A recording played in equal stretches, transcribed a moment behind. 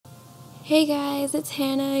Hey guys, it's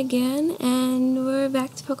Hannah again, and we're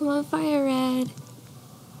back to Pokemon FireRed.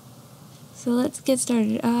 So let's get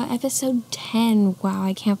started. Episode 10. Wow,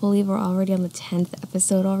 I can't believe we're already on the 10th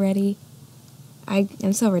episode already.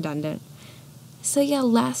 I'm so redundant. So yeah,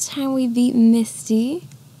 last time we beat Misty.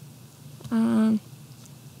 And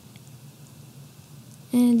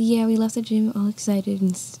yeah, we left the gym all excited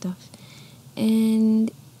and stuff.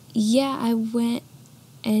 And yeah, I went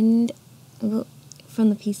and from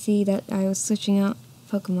the PC that I was switching out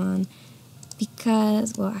Pokemon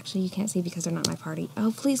because, well, actually you can't see because they're not my party.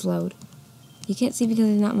 Oh, please load. You can't see because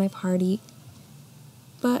they're not my party,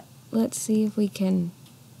 but let's see if we can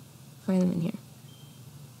find them in here.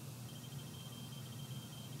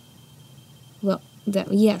 Well,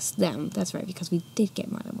 yes, them. That's right, because we did get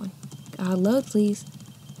more than one. Load, please.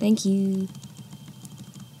 Thank you.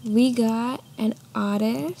 We got an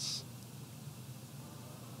Oddish.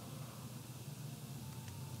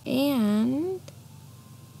 And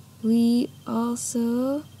we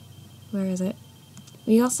also, where is it?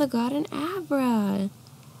 We also got an Abra.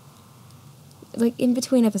 Like, in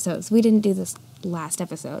between episodes. We didn't do this last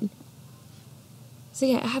episode. So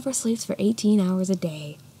yeah, Abra sleeps for 18 hours a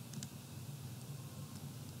day.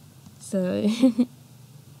 So,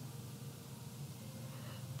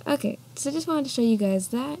 okay, so just wanted to show you guys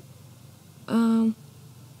that. And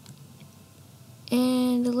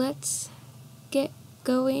let's get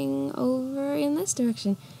going over in this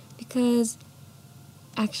direction, because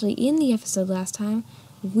actually in the episode last time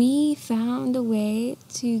we found a way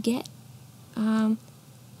to get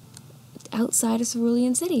outside of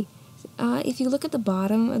Cerulean City. If you look at the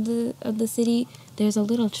bottom of the city, there's a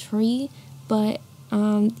little tree, but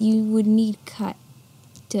you would need cut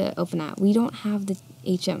to open that. We don't have the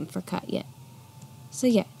HM for cut yet. So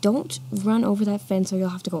yeah, don't run over that fence or you'll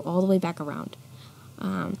have to go all the way back around.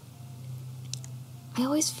 I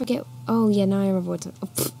always forget. Oh, yeah, now I remember what's...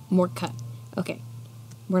 more cut. Okay.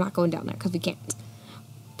 We're not going down there because we can't.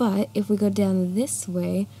 But if we go down this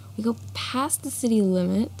way, we go past the city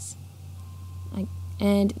limits.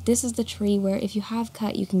 And this is the tree where if you have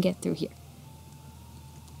cut, you can get through here.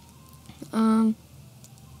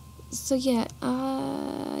 So yeah,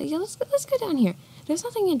 let's go down here. There's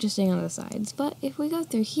nothing interesting on the sides, but if we go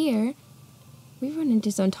through here, we run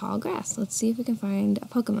into some tall grass. Let's see if we can find a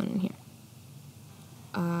Pokemon in here.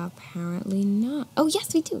 Apparently not. Oh,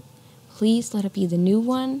 yes, we do. Please let it be the new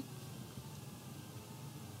one.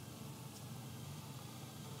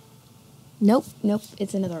 Nope,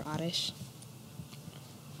 it's another Oddish.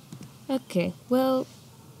 Okay, well,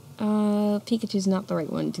 Pikachu's not the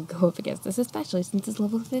right one to go up against this, especially since it's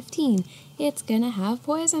level 15. It's gonna have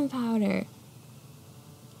poison powder.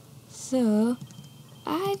 So,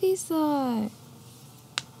 Ivysaur.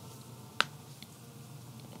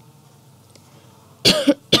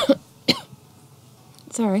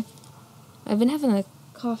 Sorry. I've been having a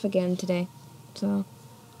cough again today, so...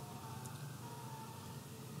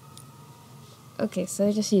 Okay, so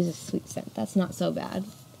I just use a sweet scent. That's not so bad.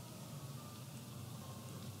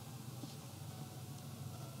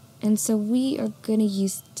 And so we are gonna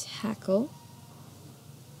use Tackle.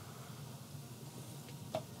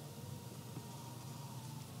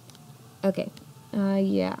 Okay,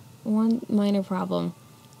 yeah. One minor problem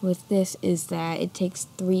with this is that it takes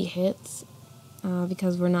 3 hits,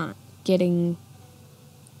 because we're not getting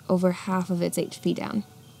over half of its HP down.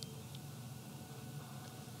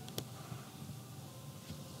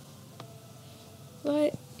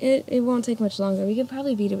 But it won't take much longer. We could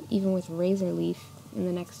probably beat it even with Razor Leaf in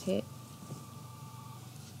the next hit.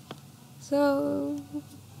 So,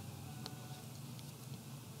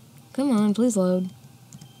 come on, please load.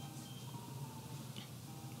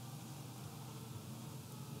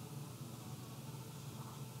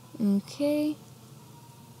 Okay.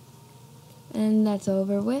 And that's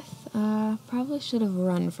over with. Probably should have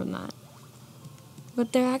run from that.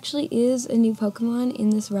 But there actually is a new Pokemon in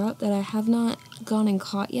this route that I have not gone and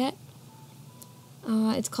caught yet.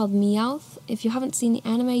 It's called Meowth. If you haven't seen the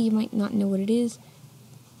anime, you might not know what it is.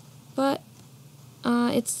 But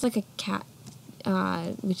it's like a cat,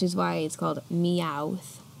 which is why it's called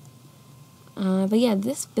Meowth. But yeah,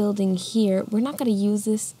 this building here, we're not going to use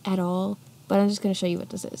this at all, but I'm just going to show you what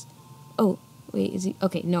this is. Oh, wait, is he...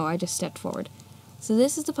 Okay, no, I just stepped forward. So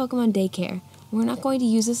this is the Pokemon daycare. We're not going to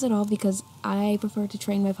use this at all because I prefer to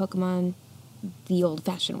train my Pokemon the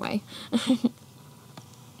old-fashioned way.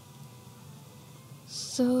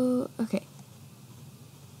 So, okay.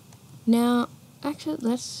 Now, actually,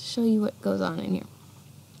 let's show you what goes on in here.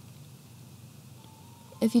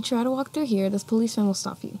 If you try to walk through here, this policeman will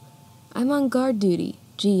stop you. I'm on guard duty.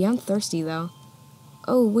 Gee, I'm thirsty, though.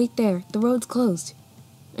 Oh, wait there. The road's closed.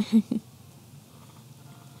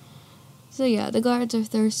 So yeah, the guards are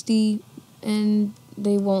thirsty, and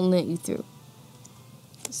they won't let you through.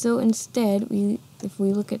 So instead, if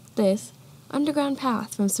we look at this, underground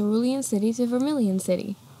path from Cerulean City to Vermillion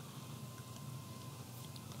City.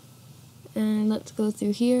 And let's go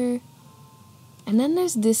through here. And then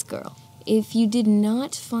there's this girl. If you did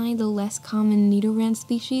not find the less common Nidoran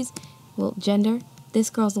species, well, gender, this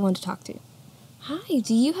girl's the one to talk to. Hi,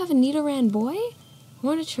 do you have a Nidoran boy?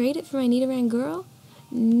 Want to trade it for my Nidoran girl?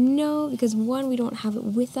 No, because 1, we don't have it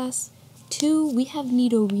with us. 2, we have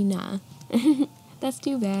Nidorina. That's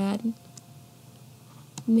too bad.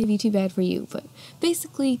 Maybe too bad for you, but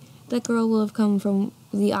basically, that girl will have come from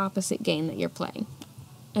the opposite game that you're playing.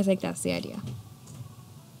 I think that's the idea.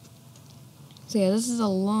 So yeah, this is a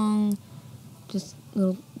long, just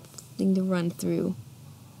little thing to run through.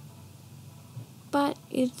 But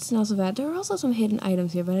it's not so bad. There are also some hidden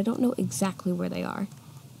items here, but I don't know exactly where they are.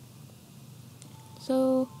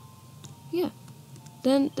 So, yeah.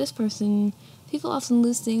 Then this person, people often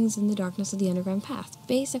lose things in the darkness of the underground path.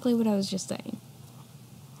 Basically what I was just saying.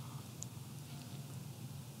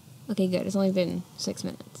 Okay, good. It's only been 6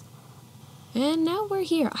 minutes. And now we're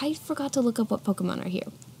here. I forgot to look up what Pokemon are here,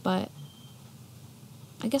 but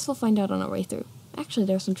I guess we'll find out on our way through. Actually,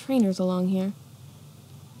 there are some trainers along here.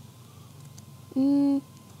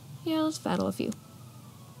 Yeah, let's battle a few.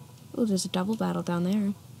 Oh, there's a double battle down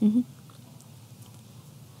there.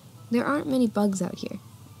 There aren't many bugs out here.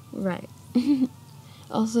 Right.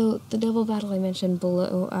 Also, the double battle I mentioned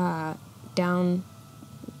below, down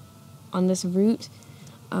on this route,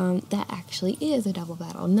 that actually is a double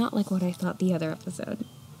battle, not like what I thought the other episode.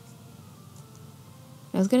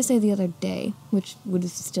 I was gonna say the other day, which would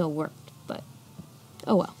have still worked, but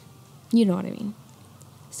oh well. You know what I mean.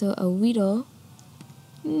 So, a Weedle.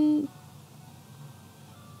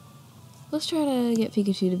 Let's try to get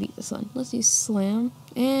Pikachu to beat this one. Let's use Slam.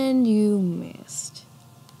 And you missed.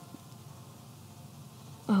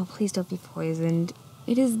 Oh, please don't be poisoned.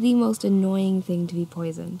 It is the most annoying thing to be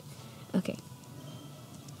poisoned. Okay.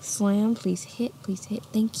 Slam, please hit,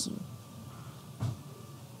 thank you.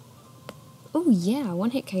 Oh yeah,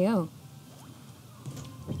 1-hit KO.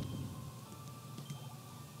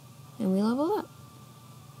 And we level up.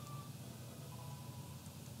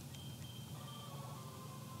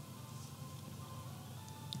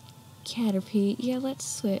 Caterpie, yeah, let's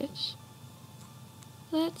switch.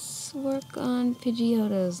 Let's work on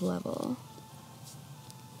Pidgeotto's level.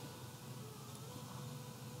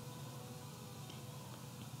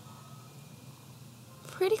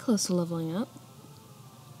 Pretty close to leveling up.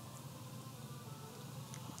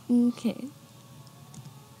 Okay.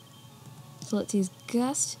 So let's use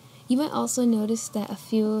Gust. You might also notice that a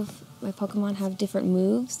few of my Pokemon have different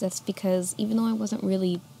moves. That's because even though I wasn't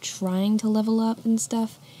really trying to level up and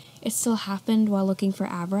stuff, it still happened while looking for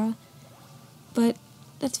Abra. But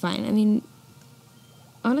that's fine. I mean,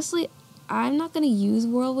 honestly, I'm not going to use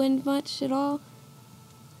Whirlwind much at all.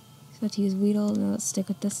 So to use Weedle, no, let's stick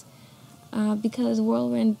with this. Because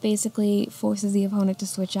Whirlwind basically forces the opponent to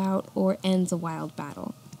switch out or ends a wild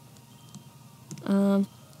battle.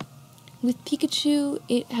 With Pikachu,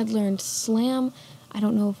 it had learned Slam. I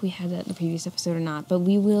don't know if we had that in the previous episode or not, but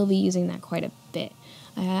we will be using that quite a bit.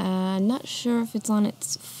 Not sure if it's on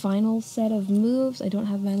its final set of moves. I don't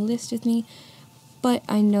have my list with me, but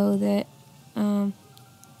I know that I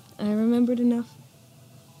remembered enough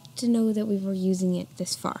to know that we were using it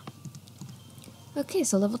this far. Okay,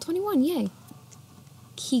 so level 21, yay.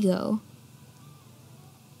 Kigo.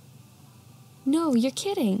 No, you're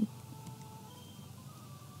kidding.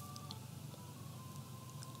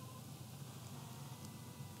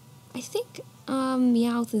 I think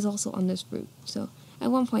Meowth is also on this route, so at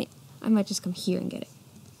one point I might just come here and get it.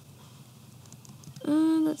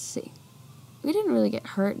 Let's see. We didn't really get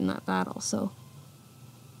hurt in that battle, so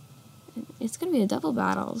it's gonna be a double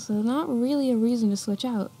battle, so not really a reason to switch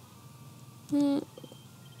out.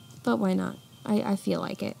 But why not? I feel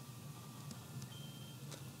like it.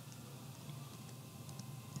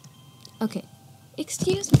 Okay.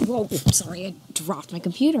 Excuse me. Whoa, sorry, I dropped my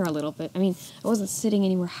computer a little bit. I mean, I wasn't sitting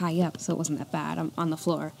anywhere high up, so it wasn't that bad. I'm on the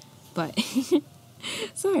floor. But,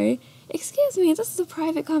 sorry. Excuse me, this is a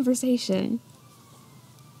private conversation.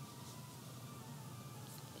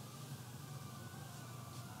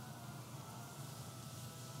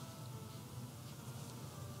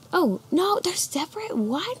 Oh, no, they're separate?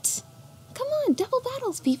 What? Come on, double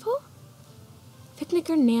battles, people.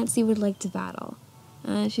 Picnicker Nancy would like to battle.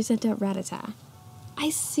 She sent out Rattata. I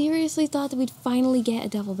seriously thought that we'd finally get a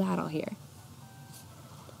double battle here.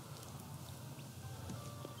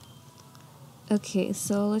 Okay,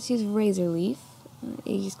 so let's use Razor Leaf.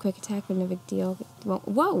 Use quick attack, but no big deal.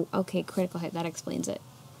 Whoa! Okay, critical hit. That explains it.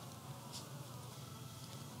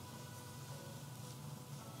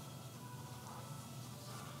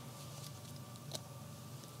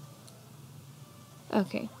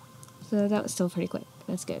 Okay, so that was still pretty quick.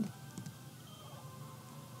 That's good.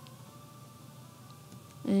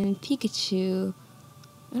 And Pikachu.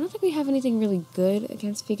 I don't think we have anything really good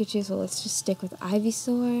against Pikachu, so let's just stick with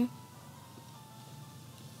Ivysaur.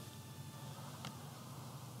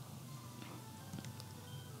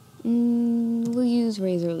 We'll use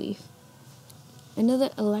Razor Leaf. I know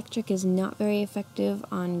that electric is not very effective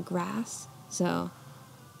on grass, so...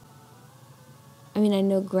 I mean, I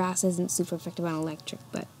know grass isn't super effective on electric,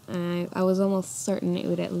 but I was almost certain it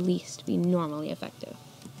would at least be normally effective.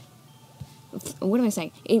 What am I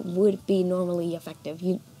saying? It would be normally effective.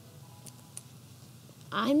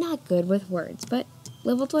 I'm not good with words, but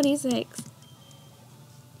level 26.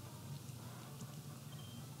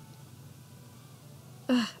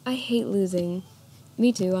 I hate losing.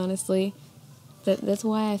 Me too, honestly. That's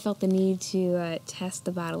why I felt the need to test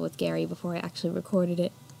the battle with Gary before I actually recorded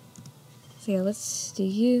it. So yeah, let's do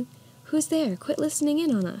you. Who's there? Quit listening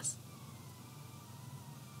in on us.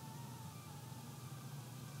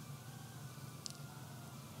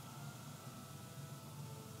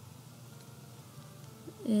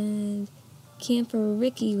 And Camper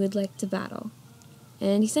Ricky would like to battle.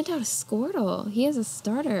 And he sent out a Squirtle. He has a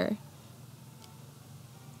starter.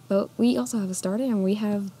 But we also have a starter, and we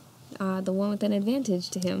have the one with an advantage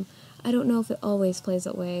to him. I don't know if it always plays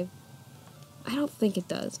that way. I don't think it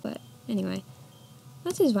does, but anyway.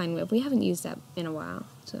 Let's use Vine Whip. We haven't used that in a while,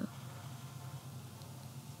 so...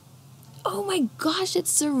 Oh my gosh, it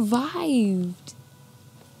survived!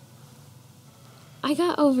 I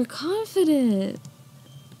got overconfident!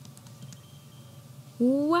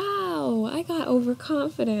 Wow, I got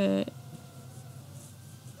overconfident.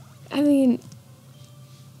 I mean...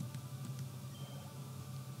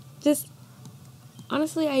 Just...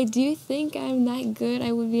 Honestly, I do think I'm that good.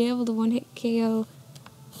 I would be able to one-hit KO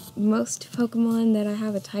most Pokemon that I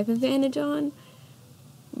have a type advantage on.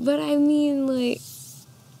 But I mean, like...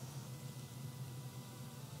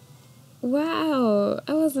 Wow,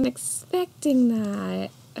 I wasn't expecting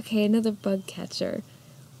that. Okay, another bug catcher.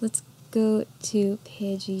 Let's go to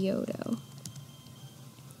Pidgeotto.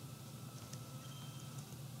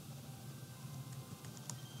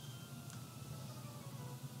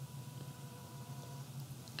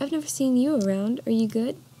 I've never seen you around. Are you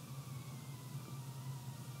good?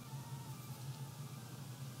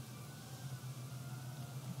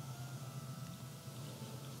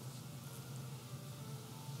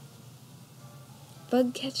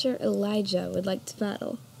 Bug catcher Elijah would like to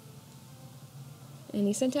battle. And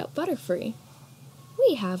he sent out Butterfree.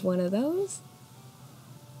 We have one of those.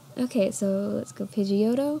 Okay, so let's go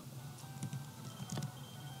Pidgeotto.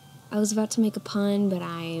 I was about to make a pun, but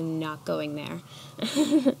I'm not going there.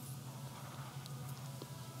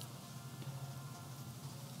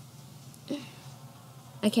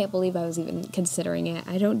 I can't believe I was even considering it.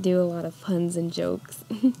 I don't do a lot of puns and jokes.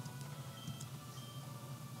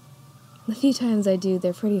 The few times I do,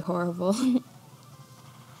 they're pretty horrible.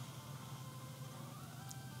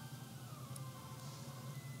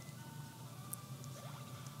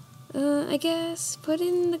 I guess put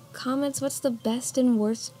in the comments what's the best and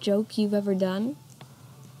worst joke you've ever done.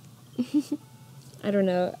 I don't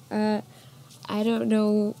know. I don't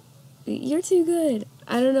know. You're too good.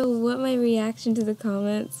 I don't know what my reaction to the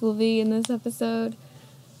comments will be in this episode.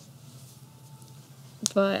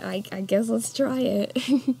 But I guess let's try it.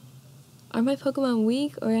 Are my Pokemon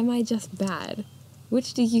weak or am I just bad?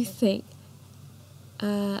 Which do you think?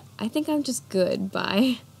 I think I'm just good.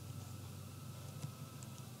 Bye.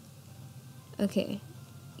 Okay.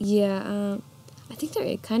 Yeah, I think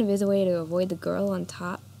there kind of is a way to avoid the girl on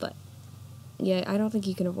top, but yeah, I don't think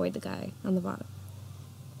you can avoid the guy on the bottom.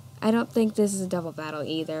 I don't think this is a double battle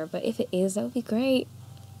either, but if it is, that would be great.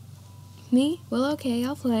 Me? Well, okay,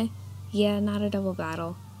 I'll play. Yeah, not a double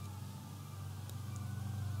battle.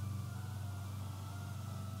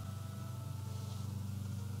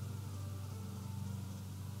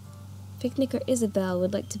 Picnicker Isabel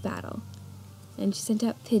would like to battle. And she sent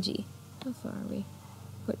out Pidgey. How far are we?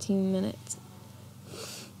 14 minutes.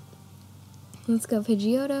 Let's go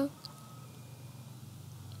Pidgeotto.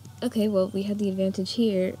 Okay, well, we had the advantage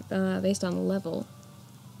here, based on level.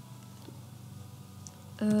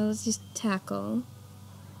 Let's just tackle.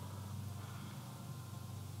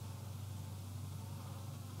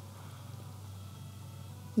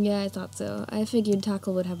 Yeah, I thought so. I figured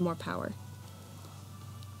tackle would have more power.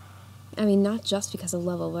 I mean, not just because of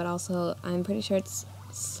level, but also I'm pretty sure it's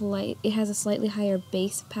it has a slightly higher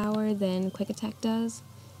base power than Quick Attack does.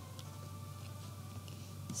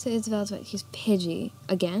 So it's about to use Pidgey.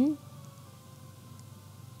 Again?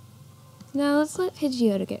 Now let's let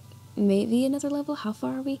Pidgeotto get maybe another level. How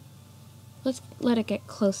far are we? Let's let it get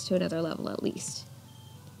close to another level at least.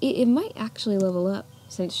 It might actually level up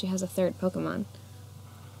since she has a third Pokemon.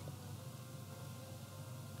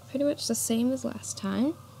 Pretty much the same as last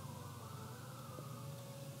time.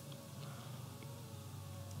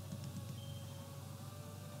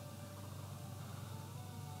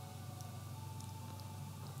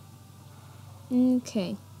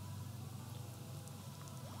 Okay.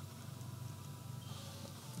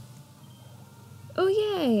 Oh,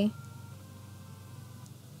 yay!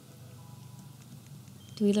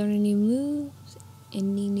 Do we learn any moves?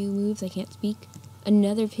 Any new moves? I can't speak.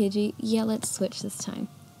 Another Pidgey. Yeah, let's switch this time.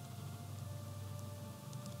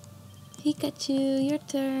 Pikachu, your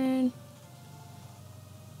turn.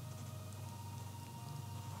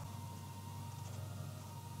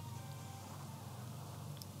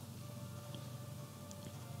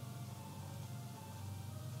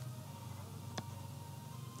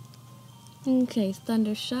 Okay,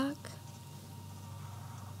 Thunder Shock.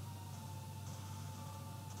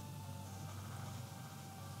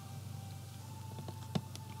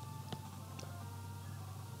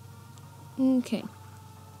 Okay.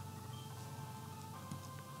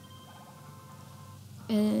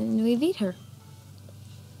 And we beat her.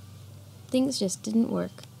 Things just didn't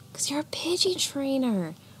work. 'Cause you're a Pidgey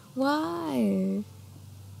trainer. Why?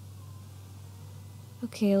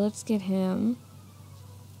 Okay, let's get him.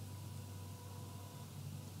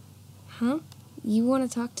 Huh? You want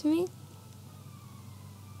to talk to me?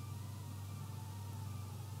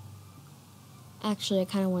 Actually, I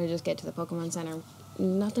kind of want to just get to the Pokemon Center.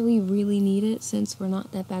 Not that we really need it, since we're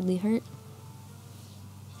not that badly hurt.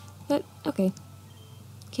 But, okay.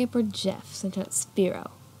 Camper Jeff sent out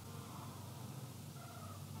Spearow.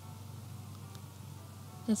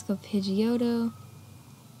 Let's go Pidgeotto.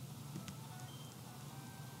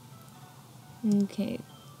 Okay.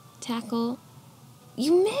 Tackle.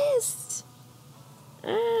 You missed!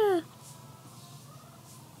 Ah!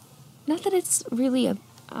 Not that it's really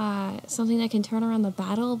something that can turn around the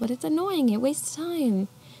battle, but it's annoying. It wastes time.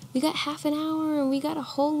 We got half an hour and we got a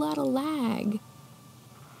whole lot of lag.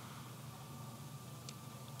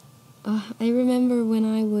 I remember when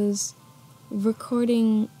I was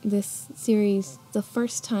recording this series the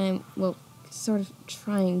first time, well, sort of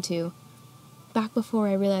trying to, back before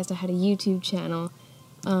I realized I had a YouTube channel,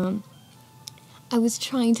 I was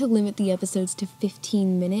trying to limit the episodes to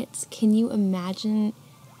 15 minutes. Can you imagine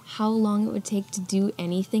how long it would take to do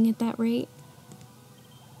anything at that rate?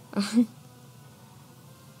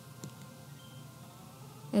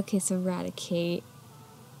 Okay, so Eradicate.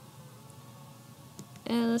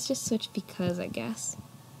 Let's just switch because, I guess.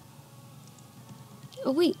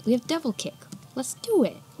 Oh wait, we have Devil Kick. Let's do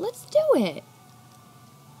it. Let's do it.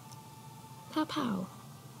 Pow pow.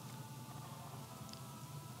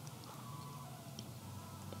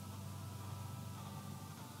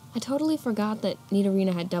 I totally forgot that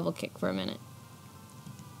Nidorina had Double Kick for a minute.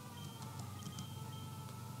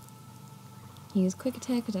 Use Quick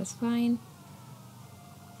Attack, but that's fine.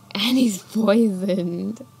 And he's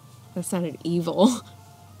poisoned. That sounded evil.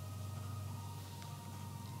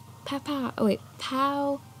 Pow pow. Oh wait,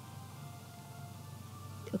 pow.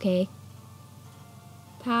 Okay.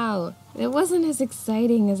 Pow. It wasn't as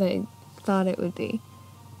exciting as I thought it would be.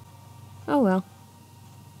 Oh well.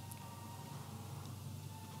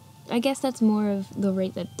 I guess that's more of the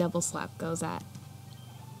rate that Double Slap goes at.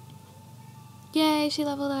 Yay, she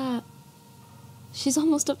leveled up. She's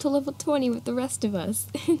almost up to level 20 with the rest of us.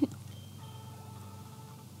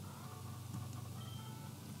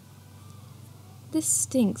 This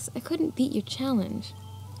stinks. I couldn't beat your challenge.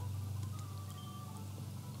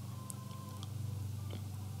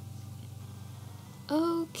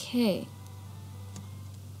 Okay.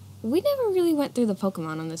 We never really went through the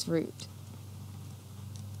Pokemon on this route.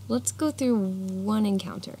 Let's go through one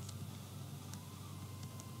encounter.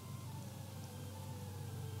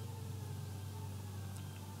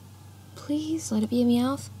 Please, let it be a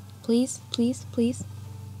Meowth. Please, please, please.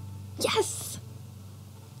 Yes!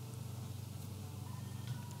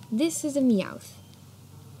 This is a Meowth.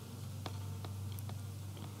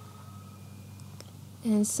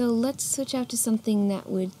 And so let's switch out to something that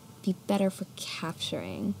would be better for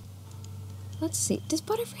capturing. Let's see, does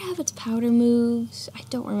Butterfree have its powder moves? I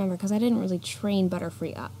don't remember because I didn't really train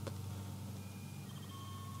Butterfree up.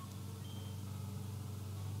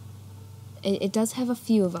 It does have a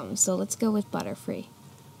few of them, so let's go with Butterfree.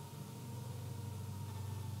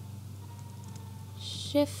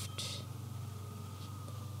 shift.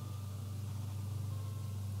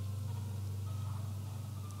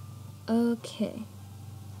 Okay.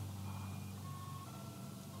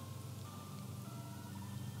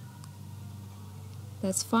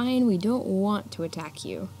 That's fine, we don't want to attack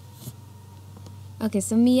you. Okay,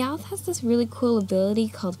 so Meowth has this really cool ability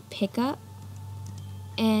called Pickup,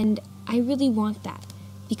 and I really want that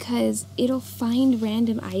because it'll find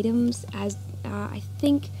random items as, I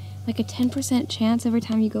think, like a 10% chance every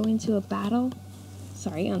time you go into a battle.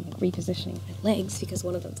 Sorry, I'm like repositioning my legs because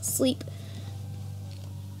one of them's asleep.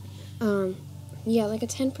 Yeah, like a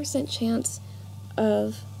 10% chance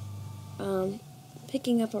of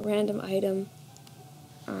picking up a random item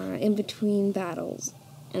in between battles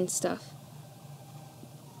and stuff.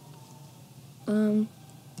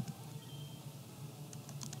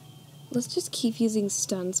 Let's just keep using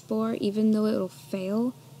Stun Spore, even though it'll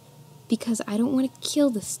fail, because I don't want to kill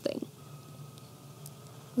this thing.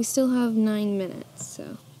 We still have 9 minutes,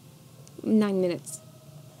 so 9 minutes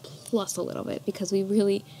plus a little bit, because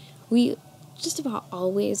we just about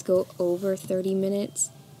always go over 30 minutes.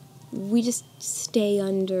 We just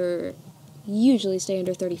usually stay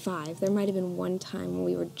under 35. There might have been one time when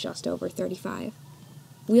we were just over 35.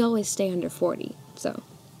 We always stay under 40, so.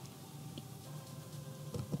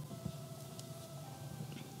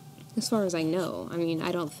 As far as I know. I mean,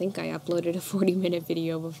 I don't think I uploaded a 40-minute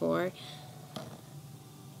video before.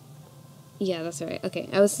 Yeah, that's right. Okay,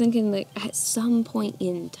 I was thinking, like, at some point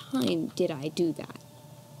in time, did I do that?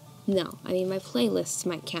 No. I mean, my playlists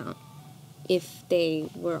might count if they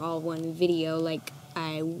were all one video, like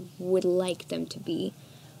I would like them to be.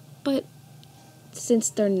 But since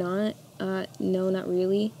they're not, no, not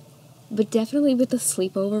really. But definitely with the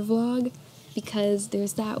sleepover vlog, because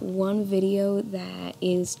there's that one video that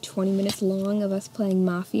is 20 minutes long of us playing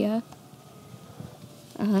Mafia.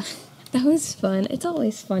 That was fun. It's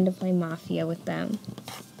always fun to play Mafia with them.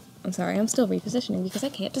 I'm sorry, I'm still repositioning because I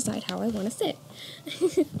can't decide how I want to sit.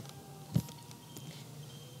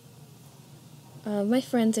 My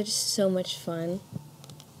friends are just so much fun.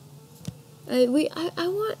 I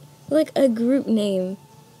want, like, a group name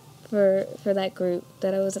for that group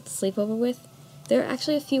that I was at the sleepover with. There are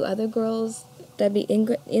actually a few other girls that'd be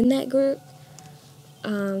in that group.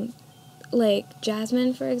 Like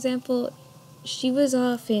Jasmine, for example, she was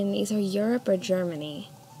off in either Europe or Germany.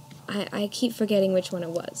 I keep forgetting which one it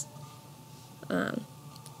was.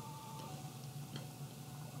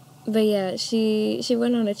 But yeah, she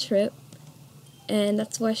went on a trip, and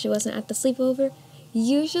that's why she wasn't at the sleepover.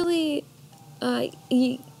 Usually,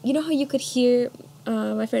 you know how you could hear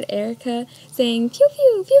my friend Erica saying pew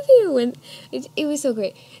pew pew pew, and it was so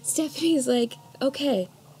great. Stephanie's like, okay,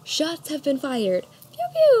 shots have been fired, pew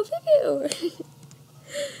pew pew pew.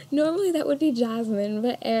 Normally that would be Jasmine,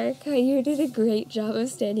 but Erica, you did a great job of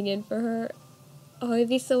standing in for her. Oh, it'd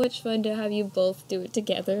be so much fun to have you both do it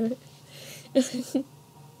together.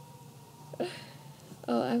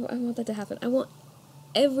 Oh, I want that to happen. I want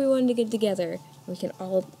everyone to get together. We can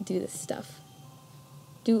all do this stuff.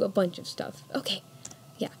 Do a bunch of stuff. Okay,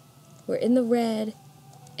 yeah. We're in the red,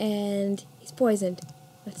 and he's poisoned.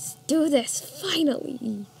 Let's do this,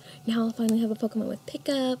 finally! Now I'll finally have a Pokemon with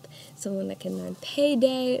Pickup, someone that can learn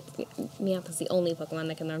Payday. Meowth is the only Pokemon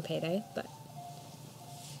that can learn Payday, but...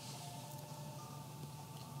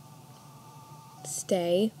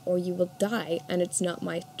 Stay, or you will die, and it's not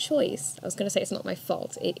my choice. I was gonna say it's not my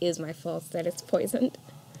fault. It is my fault that it's poisoned.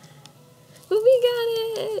 But we got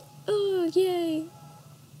it! Oh, yay!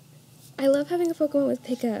 I love having a Pokemon with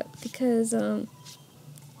Pickup, because,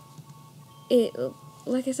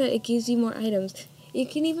 like I said, it gives you more items. You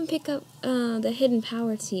can even pick up, the Hidden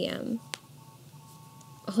Power TM.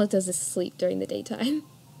 All it does is sleep during the daytime.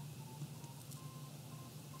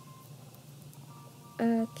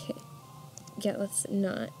 Okay. Yeah, let's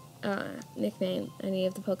not, nickname any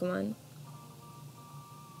of the Pokemon.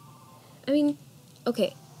 I mean,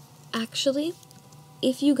 okay, actually,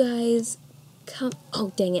 if you guys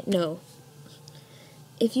oh, dang it, no.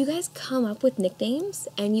 If you guys come up with nicknames,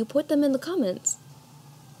 and you put them in the comments,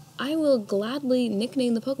 I will gladly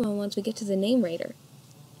nickname the Pokemon once we get to the Name Raider.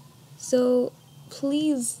 So,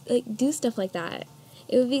 please, like, do stuff like that.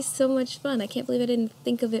 It would be so much fun. I can't believe I didn't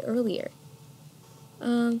think of it earlier.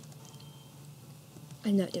 I'm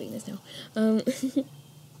not doing this now.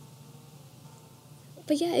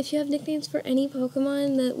 But yeah, if you have nicknames for any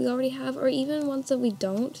Pokemon that we already have, or even ones that we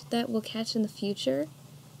don't, that we'll catch in the future,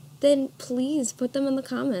 then please put them in the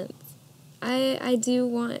comments. I do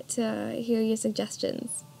want to hear your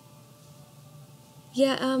suggestions.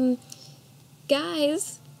 Yeah,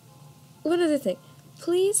 guys, one other thing.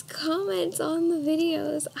 please comment on the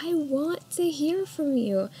videos. I want to hear from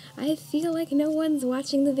you. I feel like no one's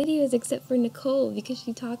watching the videos except for Nicole because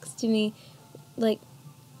she talks to me, like,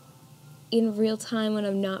 in real time when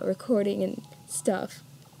I'm not recording and stuff.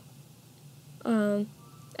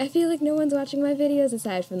 I feel like no one's watching my videos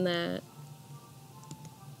aside from that.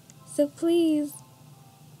 So please,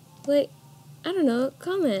 like, I don't know,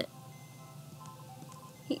 comment.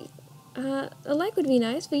 A like would be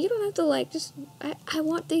nice, but you don't have to like, just, I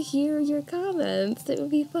want to hear your comments. It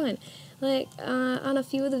would be fun. Like, on a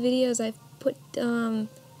few of the videos I've put,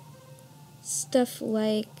 stuff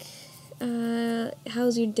like,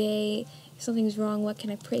 how's your day, if something's wrong, what can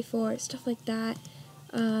I pray for, stuff like that,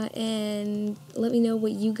 and let me know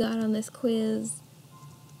what you got on this quiz,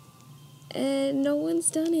 and no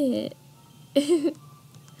one's done it.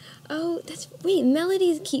 Oh, wait,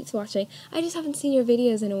 Melody keeps watching. I just haven't seen your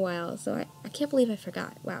videos in a while, so I can't believe I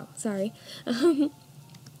forgot. Wow, sorry.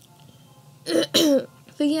 But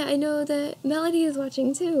yeah, I know that Melody is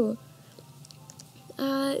watching too.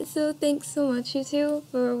 So thanks so much, you two,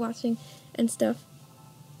 for watching and stuff.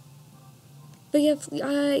 But yeah,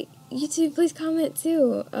 you two, please comment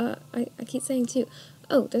too. I keep saying too.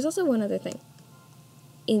 Oh, there's also one other thing.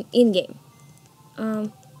 In-game.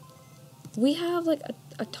 We have, like,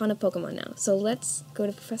 a ton of Pokemon now. So let's go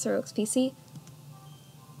to Professor Oak's PC.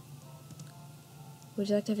 Would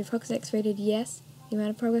you like to have your Pokedex rated? Yes. The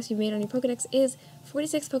amount of progress you've made on your Pokedex is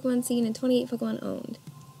 46 Pokemon seen and 28 Pokemon owned.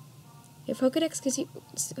 Your Pokedex gives you...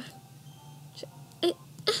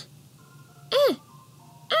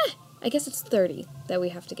 I guess it's 30 that we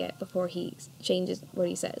have to get before he changes what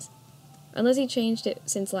he says. Unless he changed it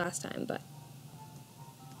since last time, but...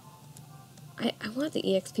 I want the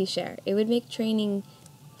EXP share. It would make training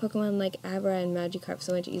Pokemon like Abra and Magikarp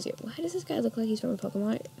so much easier. Why does this guy look like he's from a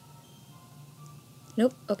Pokemon?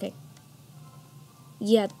 Nope, okay.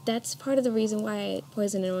 Yeah, that's part of the reason why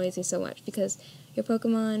poison annoys me so much, because your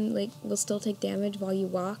Pokemon, like, will still take damage while you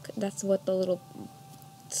walk. That's what the little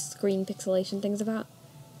screen pixelation thing's about.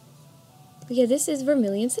 But yeah, this is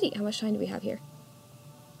Vermillion City. How much time do we have here?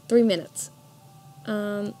 3 minutes.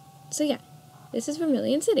 So yeah, this is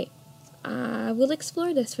Vermillion City. We'll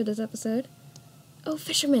explore this for this episode. Oh,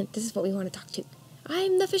 fisherman! This is what we want to talk to.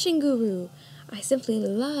 I'm the fishing guru. I simply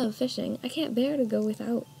love fishing. I can't bear to go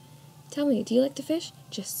without. Tell me, do you like to fish?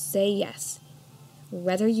 Just say yes.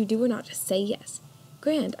 Whether you do or not, just say yes.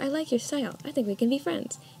 Grand, I like your style. I think we can be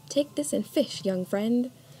friends. Take this and fish, young friend.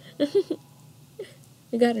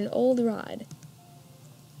 We got an old rod.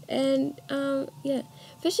 And, yeah.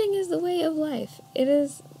 Fishing is the way of life. It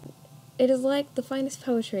is like the finest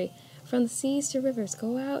poetry. From the seas to rivers,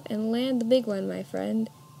 go out and land the big one, my friend.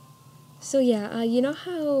 So yeah, you know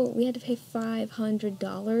how we had to pay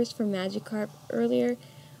 $500 for Magikarp earlier?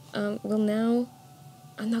 Well now,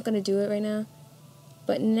 I'm not gonna do it right now,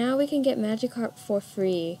 but now we can get Magikarp for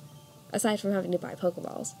free, aside from having to buy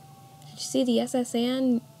Pokeballs. Did you see the SS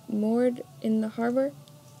Anne moored in the harbor?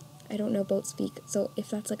 I don't know boat speak, so if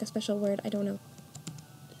that's like a special word, I don't know.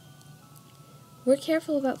 We're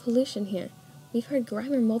careful about pollution here. We've heard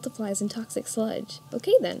Grimer multiplies in toxic sludge.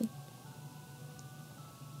 Okay, then.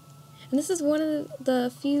 And this is one of the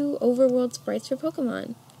few overworld sprites for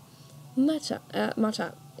Pokemon.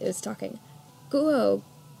 Machop is talking. Go.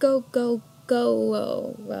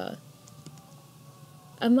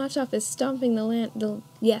 A Machop is stomping the land...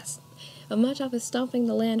 A Machop is stomping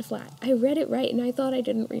the land flat. I read it right, and I thought I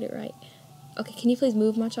didn't read it right. Okay, can you please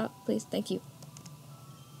move, Machop? Please, thank you.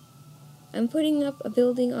 I'm putting up a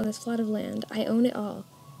building on this plot of land. I own it all.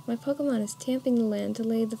 My Pokemon is tamping the land to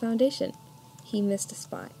lay the foundation. He missed a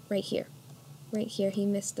spot. Right here. Right here, he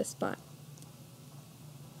missed the spot.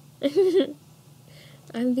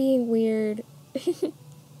 I'm being weird.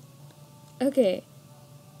 Okay.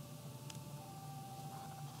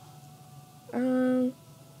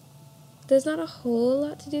 There's not a whole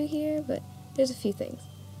lot to do here, but there's a few things.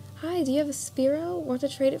 Hi, do you have a Spearow? Want to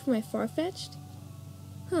trade it for my Farfetch'd?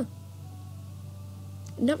 Huh.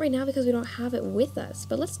 Not right now because we don't have it with us,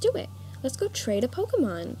 but let's do it. Let's go trade a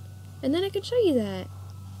Pokemon. And then I can show you that.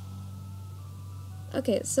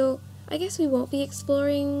 Okay, so I guess we won't be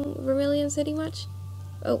exploring Vermillion City much.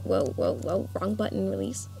 Oh, whoa, wrong button,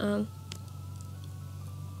 release.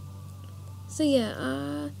 So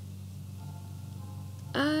yeah,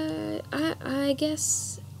 I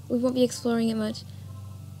guess we won't be exploring it much,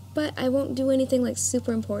 but I won't do anything like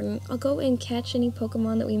super important. I'll go and catch any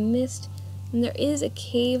Pokemon that we missed, and there is a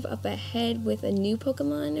cave up ahead with a new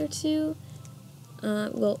Pokemon or two.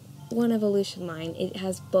 Well, one evolution line. It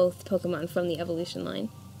has both Pokemon from the evolution line.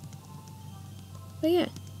 But yeah,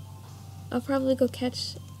 I'll probably go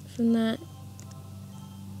catch from that.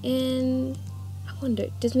 And I wonder,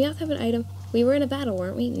 does Meowth have an item? We were in a battle,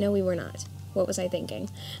 weren't we? No, we were not. What was I thinking?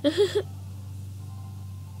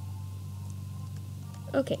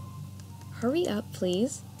 Okay. Hurry up,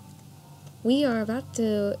 please. We are about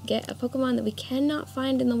to get a Pokemon that we cannot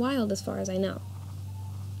find in the wild as far as I know.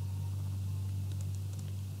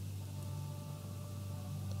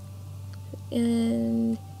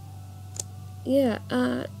 And yeah,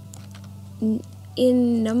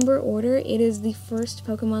 in number order, it is the first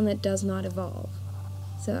Pokemon that does not evolve.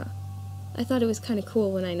 So, I thought it was kind of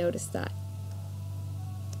cool when I noticed that.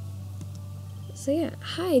 So yeah,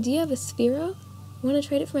 hi, do you have a Spearow? Want to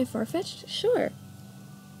trade it for my Farfetch'd? Sure.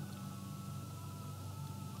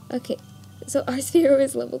 Okay, so our Spearow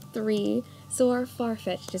is level 3, so our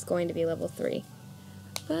Farfetch'd is going to be level 3.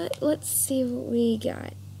 But let's see what we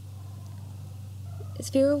got.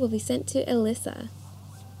 Spearow will be sent to Alyssa.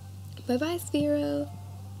 Bye-bye, Spearow.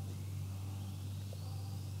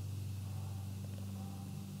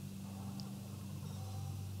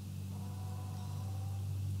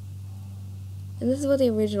 And this is what the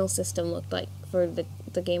original system looked like for the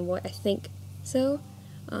Game Boy, I think so.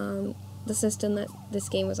 The system that this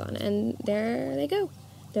game was on. And there they go.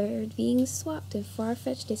 They're being swapped, and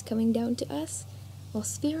Farfetch'd is coming down to us, while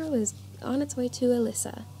Spearow is on its way to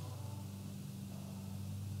Alyssa.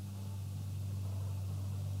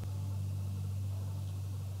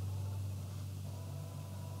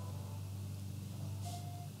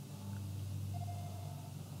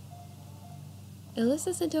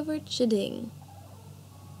 Alyssa sent over Chiding.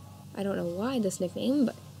 I don't know why this nickname,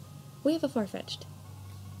 but we have a Farfetch'd.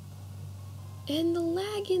 And the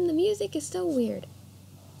lag in the music is so weird.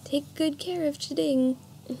 Take good care of Chiding.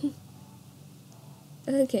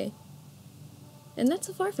 Okay. And that's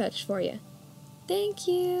a Farfetch'd for you. Thank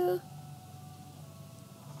you.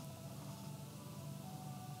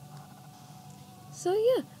 So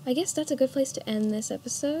yeah, I guess that's a good place to end this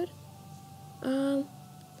episode.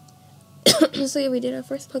 So yeah, we did our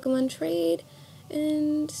first Pokemon trade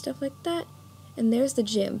and stuff like that. And there's the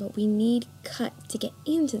gym, but we need Cut to get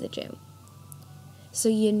into the gym. So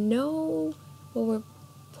you know what we're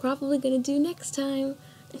probably going to do next time?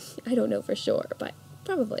 I don't know for sure, but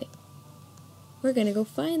probably. We're going to go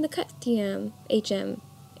find the Cut TM. HM.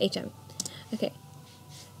 Okay.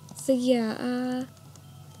 So yeah,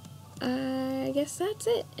 I guess that's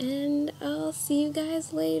it. And I'll see you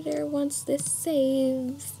guys later once this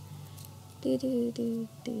saves.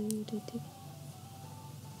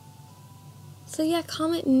 So yeah,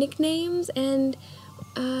 comment nicknames, and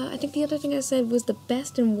I think the other thing I said was the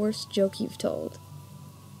best and worst joke you've told.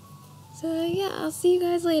 So yeah, I'll see you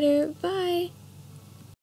guys later. Bye!